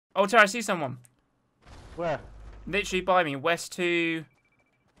Oh, Terry, I see someone. Where? Literally by me, west 2.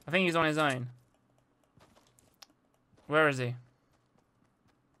 I think he's on his own. Where is he?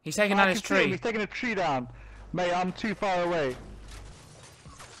 He's taking down his tree. He's taking a tree down. Mate, I'm too far away.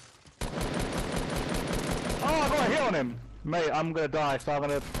 Oh, I got a hit on him. Mate, I'm gonna die, so I'm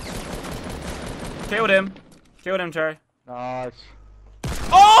gonna... Killed him. Killed him, Terry. Nice.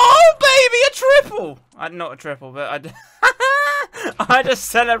 Oh, baby, a triple! Not a triple, but I just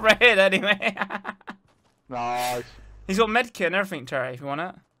celebrated anyway. Nice. He's got medkit and everything, Terry, if you want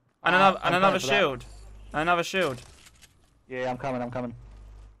it. And another shield. And another shield. Yeah, I'm coming.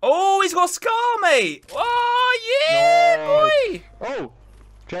 Oh, he's got a scar, mate! Oh, yeah, boy! Oh,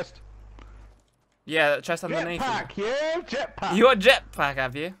 chest. Yeah, that chest underneath. Jetpack, yeah, jetpack. You got jetpack,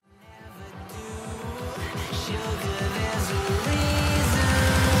 have you?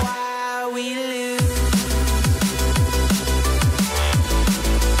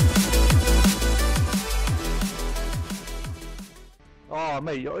 Oh,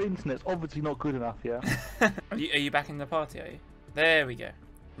 mate, your internet's obviously not good enough, yeah? Are you back in the party, are you? There we go.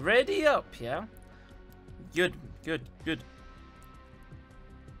 Ready up, yeah? Good.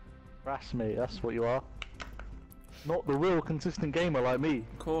 Brass, mate, that's what you are. Not the real consistent gamer like me.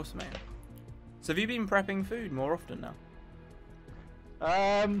 Of course, mate. So have you been prepping food more often now?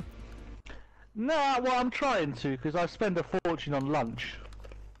 Nah, well, I'm trying to, because I spend a fortune on lunch.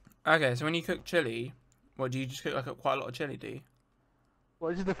 Okay, so when you cook chili, what, do you just cook like quite a lot of chili, do you? Well,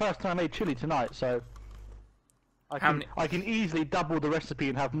 this is the first time I made chili tonight, so I can easily double the recipe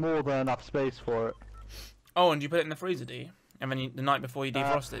and have more than enough space for it. Oh, and you put it in the freezer, do you? And then the night before you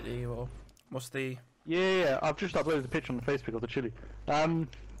defrost it, do you? Or what's the... Yeah, I've just uploaded a picture on the Facebook of the chili. Now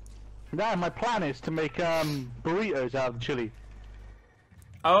my plan is to make burritos out of the chili.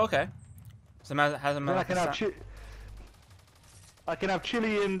 Oh, okay. So has a then I can have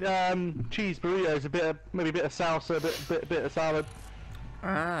chili and cheese burritos, maybe a bit of salsa, a bit of salad.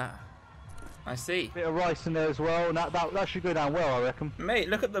 Ah, I see. Bit of rice in there as well, and that should go down well, I reckon. Mate,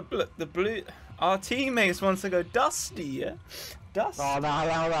 look at the blue. Our teammates wants to go Dusty, yeah? Dusty. Oh, no,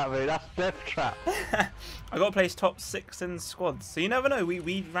 that, mate. That's death trap. I got to place top 6 in squads, so you never know.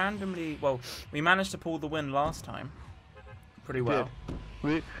 We randomly, well, we managed to pull the win last time, pretty well.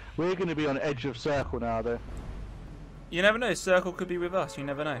 We're going to be on edge of circle now, though. You never know. Circle could be with us. You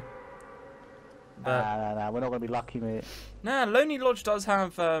never know. But Nah, we're not going to be lucky, mate. Nah, Lonely Lodge does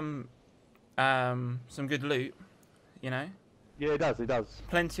have some good loot, you know. Yeah, it does.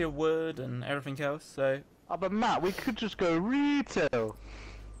 Plenty of wood and everything else. So. Oh, but Matt, we could just go retail.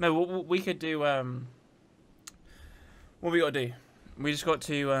 No, what we could do. What we got to do? We just got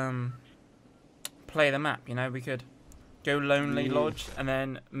to play the map. You know, we could go Lonely Lodge and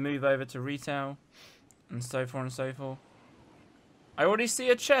then move over to retail, and so forth and so forth. I already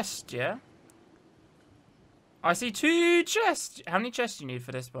see a chest. Yeah. I see 2 chests. How many chests do you need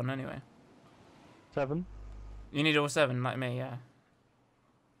for this one, anyway? 7. You need all 7, like me, yeah.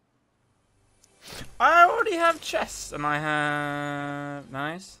 I already have chests, and I have...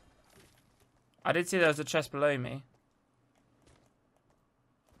 Nice. I did see there was a chest below me.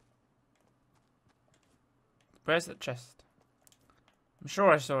 Where's that chest? I'm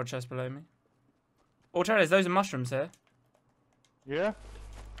sure I saw a chest below me. Oh, Charlie, there's loads of mushrooms here. Yeah?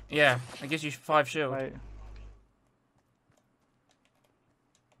 Yeah, it gives you 5 shield. Right.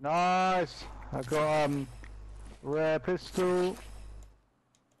 Nice. I got rare pistol.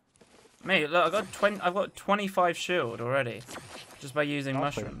 Mate, look, I've got 25 shield already, just by using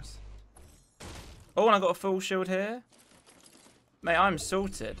Nothing. mushrooms. Oh, and I got a full shield here. Mate, I'm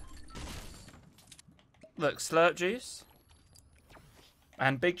sorted. Look, slurp juice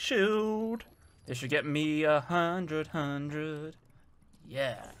and big shield. This should get me 100.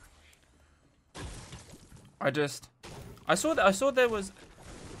 Yeah. I saw there was.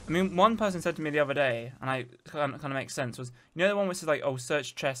 I mean, one person said to me the other day, and I kind of makes sense, was, you know, the one which is like, oh,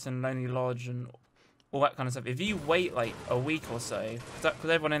 search chest and Lonely Lodge and all that kind of stuff. If you wait like a week or so, because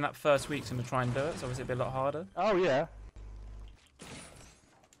everyone in that first week's going to try and do it, so obviously it'll be a lot harder. Oh, yeah.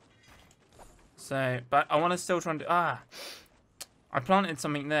 So, but I want to still try and do... I planted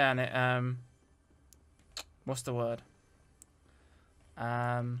something there, and it, what's the word?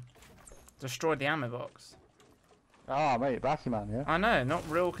 Destroyed the ammo box. Oh, mate, Bassy man, yeah. I know, not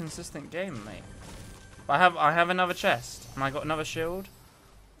real consistent game, mate. But I have another chest, and I got another shield.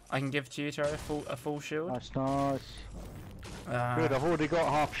 I can give to you, Terry, a full shield. Nice. Good, I've already got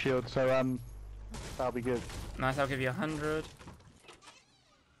half shield, so that'll be good. Nice, I'll give you 100.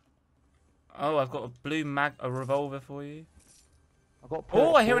 Oh, I've got a blue a revolver for you.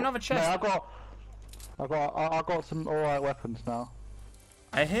 I hear another chest. No, I got some alright weapons now.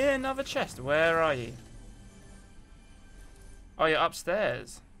 I hear another chest. Where are you? Oh, you're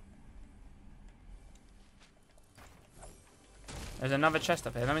upstairs. There's another chest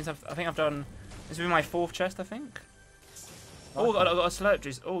up here. That means I think I've done... This will be my 4th chest, I think. Oh, I got a slurp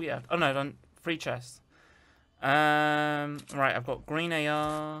juice. Oh, yeah. Oh, no, I've done 3 chests. Right, I've got green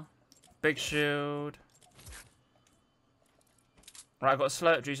AR, big shield. Right, I've got a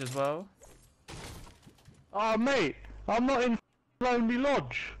slurp juice as well. Oh, mate, I'm not in Lonely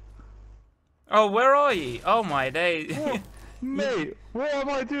Lodge. Oh, where are you? Oh my days. Mate, what am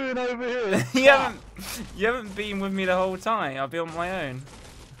I doing over here? you haven't been with me the whole time. I'll be on my own.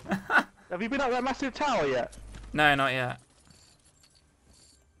 Have you been up that massive tower yet? No, not yet.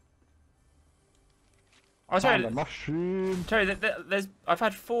 Oh, sorry. Mushroom. Terry, I've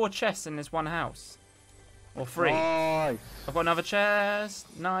had 4 chests in this one house. Or 3. Nice. I've got another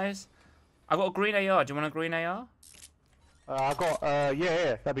chest. Nice. I've got a green AR. Do you want a green AR? I got,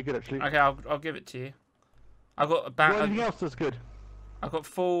 yeah, that'd be good actually. Okay, I'll give it to you. I've got a anything else that's good? I've got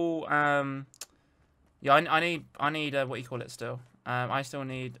full, yeah, I need, what do you call it still? I still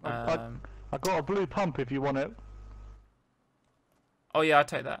need, I got a blue pump if you want it. Oh yeah, I'll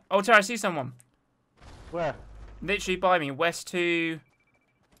take that. Oh, Terry, I see someone. Where? Literally by me, West 2.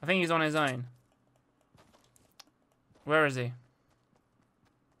 I think he's on his own. Where is he?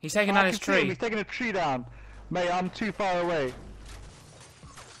 He's taking down his tree. He's taking a tree down. Mate, I'm too far away.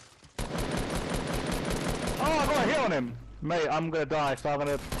 Oh, I got a hit on him. Mate, I'm gonna die, so I'm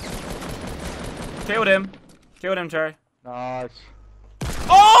gonna... Killed him. Killed him, Terry. Nice.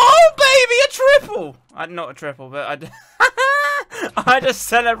 Oh, baby, a triple! Not a triple, but I just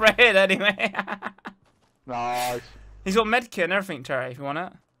celebrated anyway. Nice. He's got medkit and everything, Terry, if you want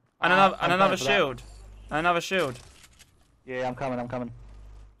it. And another shield. And another shield. Yeah, I'm coming.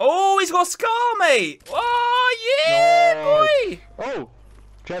 Oh, he's got a scar, mate! Oh, yeah, nice. boy! Oh,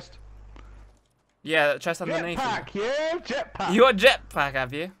 chest. Yeah, that chest underneath. Jetpack, yeah, jetpack. You got a jetpack,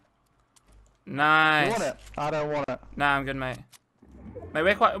 have you? Nice. You want it? I don't want it. Nah, I'm good, mate. Mate,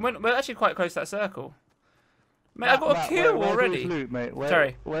 we're actually quite close to that circle. Mate, I got a kill already. Where's all this loot, mate?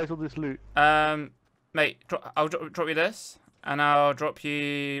 Sorry. Where's all this loot? Mate, I'll drop you this, and I'll drop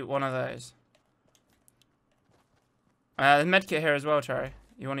you one of those. There's medkit here as well, Terry.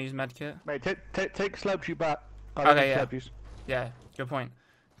 You want to use medkit? Mate, take slurp shoot back. Okay, yeah. Yeah, good point.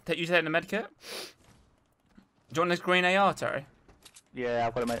 You take the medkit? Do you want this green AR, Terry? Yeah,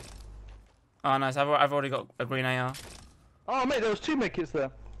 I've got it, mate. Oh, nice. I've already got a green AR. Oh, mate, there was 2 medkits there.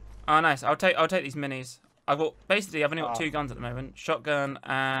 Oh, nice. I'll take these minis. I've only got 2 guns at the moment: shotgun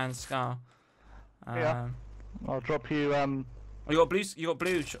and scar. Yeah. I'll drop you. Oh, you got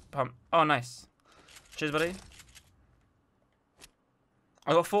blue pump. Oh, nice. Cheers, buddy.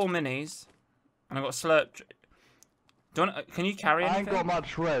 I got 4 minis, and I got slurp. Can you carry anything? I ain't got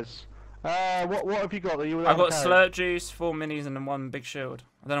much res. What have you got that you? I've got slurp juice, 4 minis, and then 1 big shield.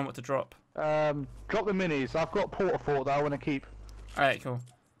 I don't know what to drop. Drop the minis. I've got porta fort that I want to keep. Alright, cool.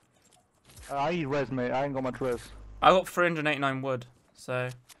 I need res, mate. I ain't got much res. I got 389 wood, so.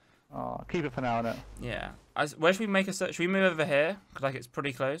 Oh, keep it for now, innit? Yeah. Where should we make a search? Should we move over here? Because like it's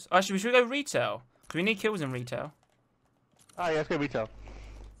pretty close. Actually, should we go retail? Because we need kills in retail. Oh yeah, let's go retail.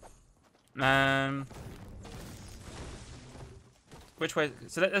 Which way?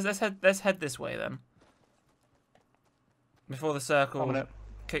 So let's head this way then. Before the circle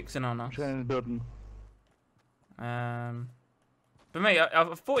kicks in on us. In the building. But mate, I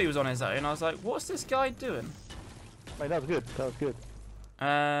thought he was on his own. I was like, what's this guy doing? Mate, that was good. That was good.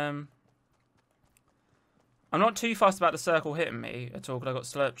 I'm not too fussed about the circle hitting me at all because I got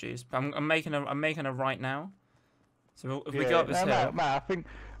slurp juice. But I'm making a right now. So if we go up this hill, Matt, I think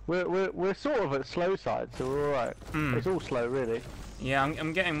we're sort of at slow side, so we're all right. It's all slow, really. Yeah,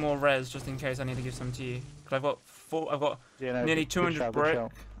 I'm getting more res just in case I need to give some to you. Cause I've got nearly 200 brick.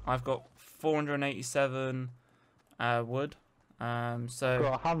 I've got 487 wood. So I've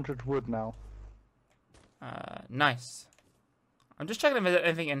got 100 wood now. Nice. I'm just checking if there's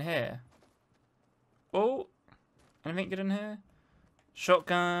anything in here. Oh, anything good in here?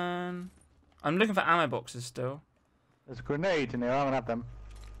 Shotgun. I'm looking for ammo boxes still. There's a grenade in here. I'm gonna have them.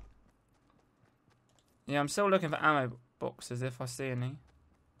 Yeah, I'm still looking for ammo boxes if I see any.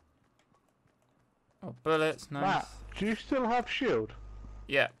 Oh, bullets. Nice. Matt, do you still have shield?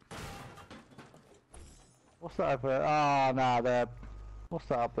 Yeah. What's that up there? Oh, nah, there. What's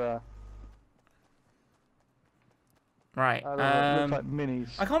that up there? Right. Looks like minis.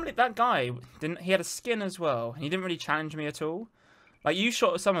 I can't believe that guy didn't. He had a skin as well, and he didn't really challenge me at all. Like you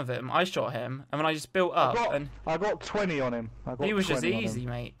shot some of him, I shot him, and when I just built up, I got 20 on him. He was just easy,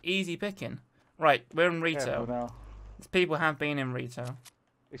 mate. Easy picking. Right, we're in retail. People have been in retail.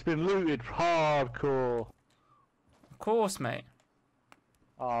 It's been looted hardcore. Of course, mate.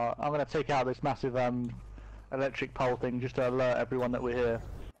 I'm gonna take out this massive electric pole thing just to alert everyone that we're here.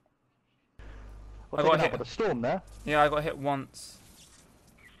 I got hit by the storm there. Yeah, I got hit once.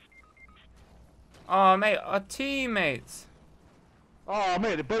 Oh, mate, our teammates. Oh,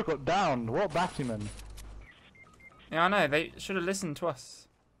 mate, they both got downed. What battymen? Yeah, I know. They should have listened to us.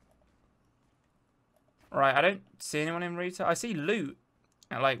 Right, I don't see anyone in retail. I see loot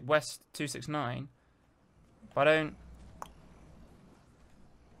at like West 269, but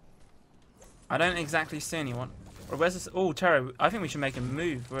I don't exactly see anyone. Or where's this? Oh, Terry, I think we should make a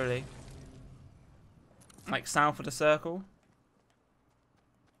move, really. Like south of the circle.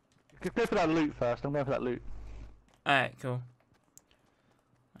 Go for that loot first. I'm going for that loot. Alright, cool.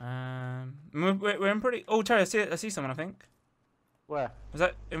 We're in pretty. Oh, Terry, I see someone. I think. Where? Was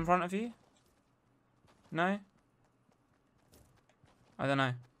that in front of you? No. I don't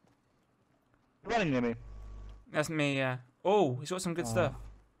know. Running near me. That's me. Yeah. Oh, he's got some good stuff.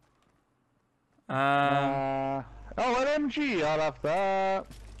 Oh, LMG. I'll have that.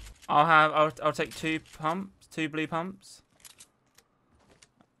 I'll take 2 pumps, 2 blue pumps.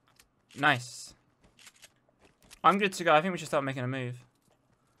 Nice. I'm good to go. I think we should start making a move.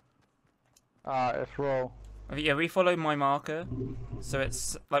 Alright, let's roll. Yeah, we follow my marker, so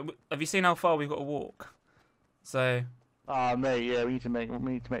it's like. Have you seen how far we've got to walk? So. Ah, mate. Yeah, we need to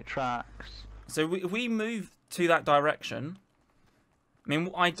make tracks. So if we move to that direction. I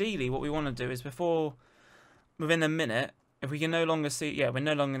mean, ideally, what we want to do is within a minute, if we can no longer see, yeah, we're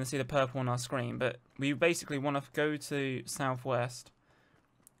no longer going to see the purple on our screen, but we basically want to go to southwest.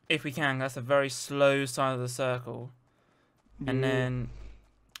 If we can, that's a very slow side of the circle. And then,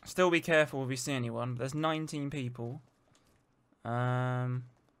 still be careful if we see anyone. There's 19 people. Oh,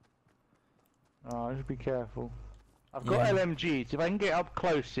 just be careful. I've got LMGs. If I can get up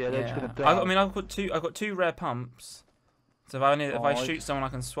close here, they're just going to die. I've got two rare pumps. So if I shoot someone, I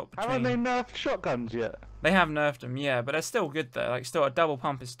can swap between. Haven't they nerfed shotguns yet? They have nerfed them, yeah, but they're still good though. Like, still a double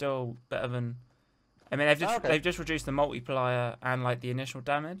pump is still better than. I mean, they've just reduced the multiplier and like the initial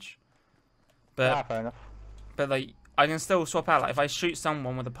damage. But fair enough. But like, I can still swap out. Like, if I shoot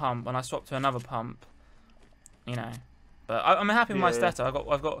someone with a pump and I swap to another pump, you know. But I'm happy with my status. I've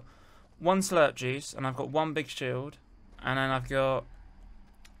got 1 slurp juice and I've got 1 big shield, and then I've got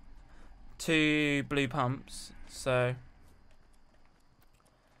 2 blue pumps. So.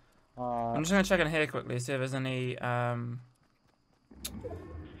 I'm just going to check in here quickly, see if there's any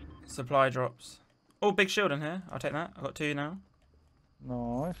supply drops. Oh, big shield in here. I'll take that. I've got 2 now.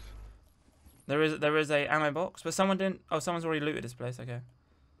 Nice. There is a ammo box, but someone didn't. Oh, someone's already looted this place. Okay.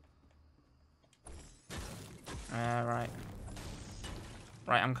 Right.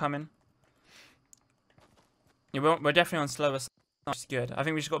 Right, I'm coming. Yeah, we're definitely on slower. That's good. I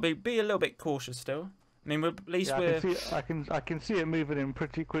think we just got to be a little bit cautious still. I mean, at least we're. I can see it moving in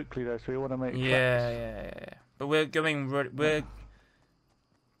pretty quickly though, so we want to make. Yeah. But we're going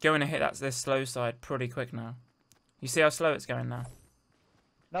to hit this slow side pretty quick now. You see how slow it's going now.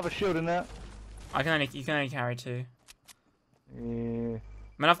 Another shield in there. You can only carry 2. Yeah. I mean,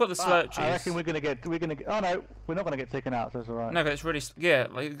 I've got the slurp juice. I reckon we're gonna get. Oh no, we're not gonna get taken out. So it's alright. No, but it's really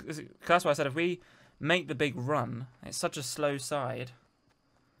like that's why I said if we make the big run, it's such a slow side.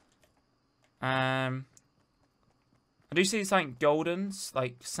 I do see something golden's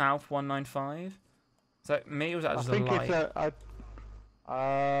like south 195. Is that me or was that just a light?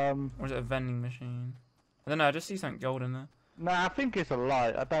 Or is it a vending machine? I don't know. I just see something golden there. Nah, I think it's a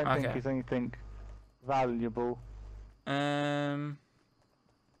light. I don't think it's anything valuable. Right.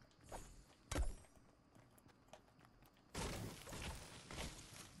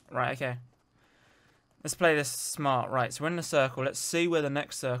 Okay. Let's play this smart. Right. So we're in the circle. Let's see where the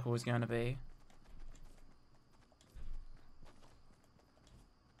next circle is going to be.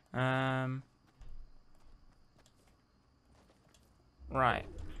 Right.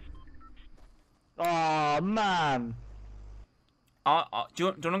 Oh man. Do you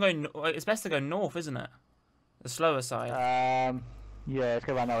want to go? It's best to go north, isn't it? The slower side. Yeah, let's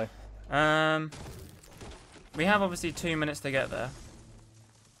go around that way. We have obviously 2 minutes to get there.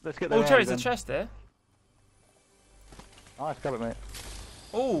 Let's get there. Oh, Cherry's a chest there. Nice, grab it, mate.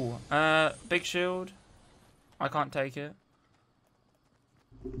 Oh, big shield. I can't take it.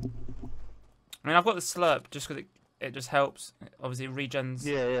 I mean, I've got the slurp just because it just helps. Obviously, it regens.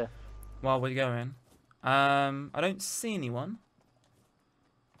 Yeah. While we're going. I don't see anyone.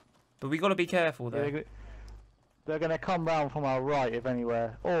 But we got to be careful though. Yeah, they're gonna come round from our right, if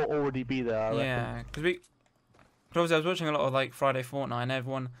anywhere, or already be there. I reckon. Yeah, because obviously I was watching a lot of like Friday Fortnite, and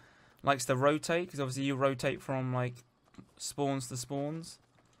everyone likes to rotate because obviously you rotate from like spawns to spawns.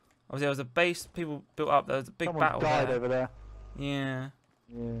 Obviously, there was a base people built up. There was a big Someone battle died there. over there. Yeah.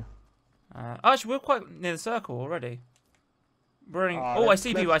 Yeah. Actually, we're quite near the circle already. We're running. Ah, Oh, I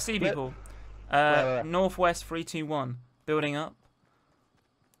see people. I see people. Where? Northwest 321, building up.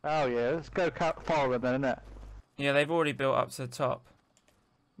 Oh yeah, let's go follow them then, innit? Yeah, they've already built up to the top.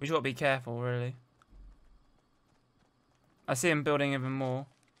 We just got to be careful, really. I see them building even more.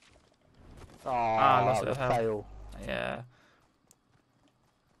 Lost a bit of health. fail. Yeah.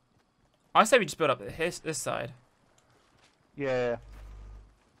 I say we just build up this side. Yeah.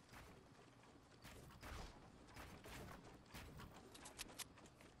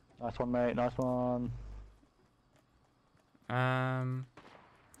 Nice one, mate. Nice one.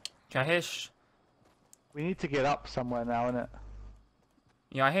 Okay, I hear We need to get up somewhere now, innit?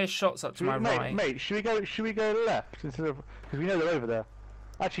 yeah, I hear shots up to my right. Mate, should we go left instead of, because we know they're over there.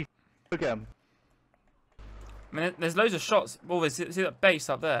 Actually, look at them. I mean, there's loads of shots. Oh, see that base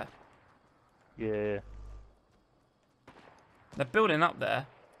up there? Yeah. They're building up there.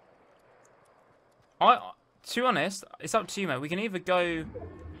 To be honest, it's up to you, mate. We can either go,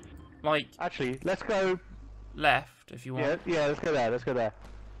 like... Actually, let's go... left, if you want. Yeah, let's go there,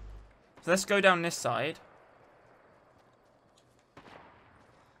 So let's go down this side.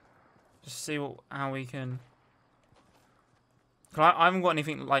 Just see how we can... Cause I haven't got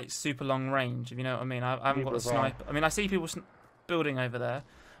anything like super long range, if you know what I mean. I haven't got a sniper. I mean, I see people building over there.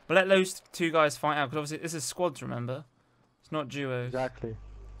 But let those two guys fight out, because obviously this is squads, remember? It's not duos. Exactly.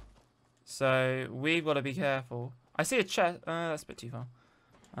 So we've got to be careful. I see a chest. That's a bit too far.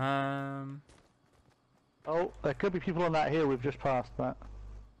 Oh, there could be people on that hill we've just passed, that.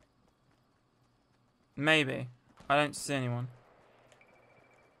 Maybe. I don't see anyone.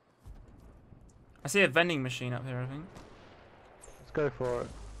 I see a vending machine up here, I think. Let's go for it.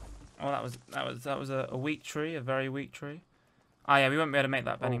 Oh, that was a weak tree, a very weak tree. Ah, yeah, we won't be able to make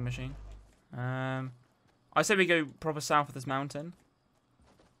that vending machine. I say we go proper south of this mountain.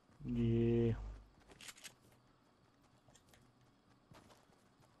 Yeah.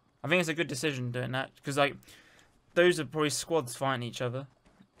 I think it's a good decision doing that, because like those are probably squads fighting each other.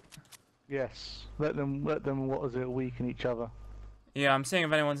 Yes. Let them. What is it? Weaken each other. Yeah, I'm seeing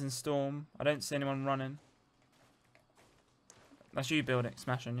if anyone's in storm. I don't see anyone running. That's you building,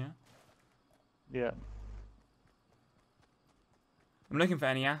 smashing, yeah. Yeah. I'm looking for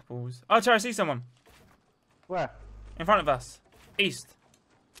any apples. Oh, Terry, I see someone. Where? In front of us. East.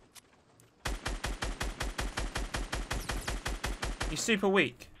 He's super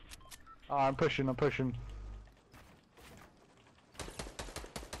weak. Oh, I'm pushing.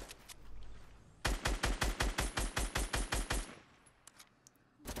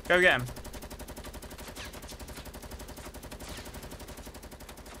 Go get him.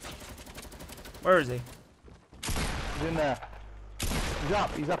 Where is he? He's in there.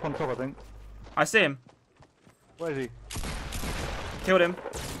 He's up on top, I think. I see him. Where is he? Killed him.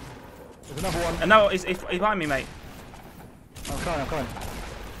 There's another one. And no, he's behind me, mate. I'm coming.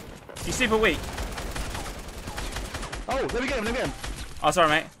 He's super weak. Oh, let me get him. Oh, sorry,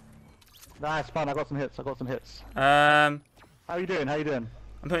 mate. Nah, it's fine. I got some hits. How How you doing?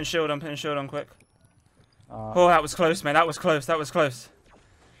 I'm putting shield on quick. Oh, that was close, mate. That was close.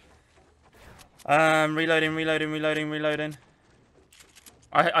 Reloading.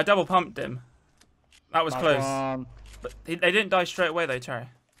 I double pumped him. That was close. But they didn't die straight away though, Terry.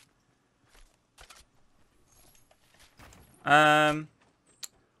 Well,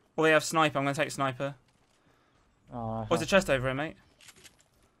 they have sniper. I'm gonna take sniper. What's the chest over here, mate?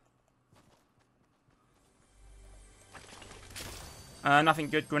 Nothing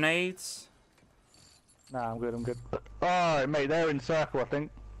good. Grenades. Nah, I'm good. Alright, mate, they're in circle, I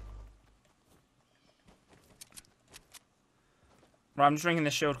think. Right, I'm just drinking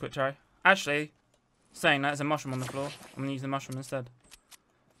this shield quick, Terry. Actually, saying that, there's a mushroom on the floor. I'm gonna use the mushroom instead.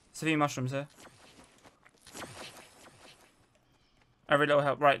 There's a few mushrooms here. Every little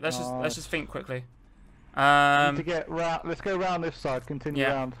help. Right, let's just think quickly. Need to get round. Let's go round this side. Continue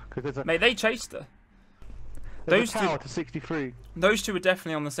round, because there's a. Mate, they chased her. Those a tower to 63. Those two were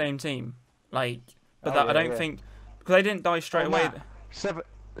definitely on the same team. Like, but I don't think because they didn't die straight away. 70.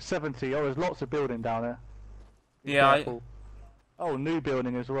 Oh, there's lots of building down there. Yeah. Oh, new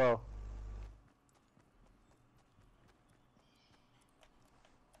building as well.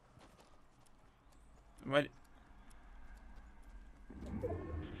 Wait.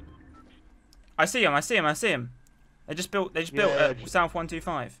 I see him. They just built South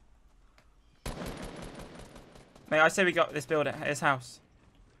 125. Mate, I say we got this building, his house.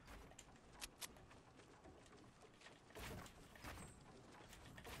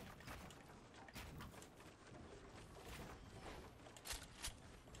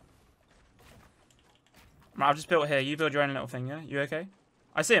 Right, I've just built here. You build your own little thing, yeah? You okay?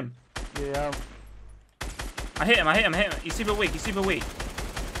 I see him. Yeah. I hit him. He's super weak.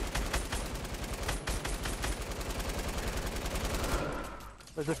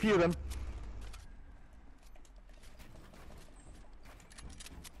 There's a few of them.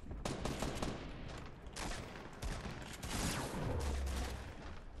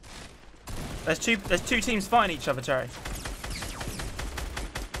 There's two teams fighting each other, Terry.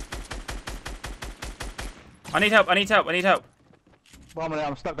 I need help. One minute,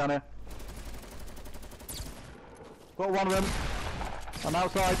 I'm stuck down here. Got one of them. I'm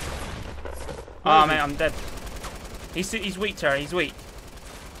outside. Oh, mate, I'm dead. He's weak, Terry. He's weak.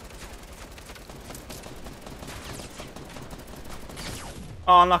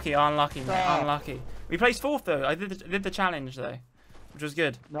 Oh, unlucky, mate. Unlucky. We placed 4th, though. I did the challenge, though. Which was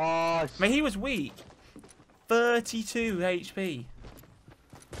good. Nice. Mate, he was weak. 32 HP.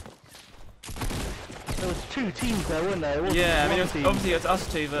 There was 2 teams there, weren't there? Yeah, I mean, obviously it's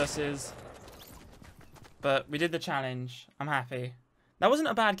us 2 versus... But we did the challenge. I'm happy. That wasn't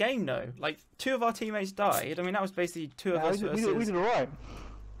a bad game, though. Like, 2 of our teammates died. I mean, that was basically 2 of us versus... We did alright.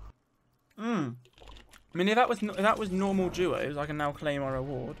 I mean, if that was normal duos, I can now claim our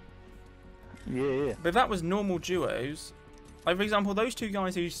reward. Yeah. But if that was normal duos... Like, for example, those 2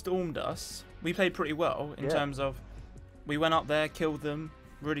 guys who stormed us, we played pretty well in terms of... We went up there, killed them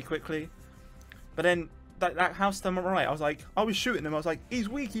really quickly. But then, that house them right. I was shooting them. I was like, he's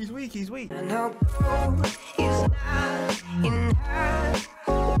weak. She's a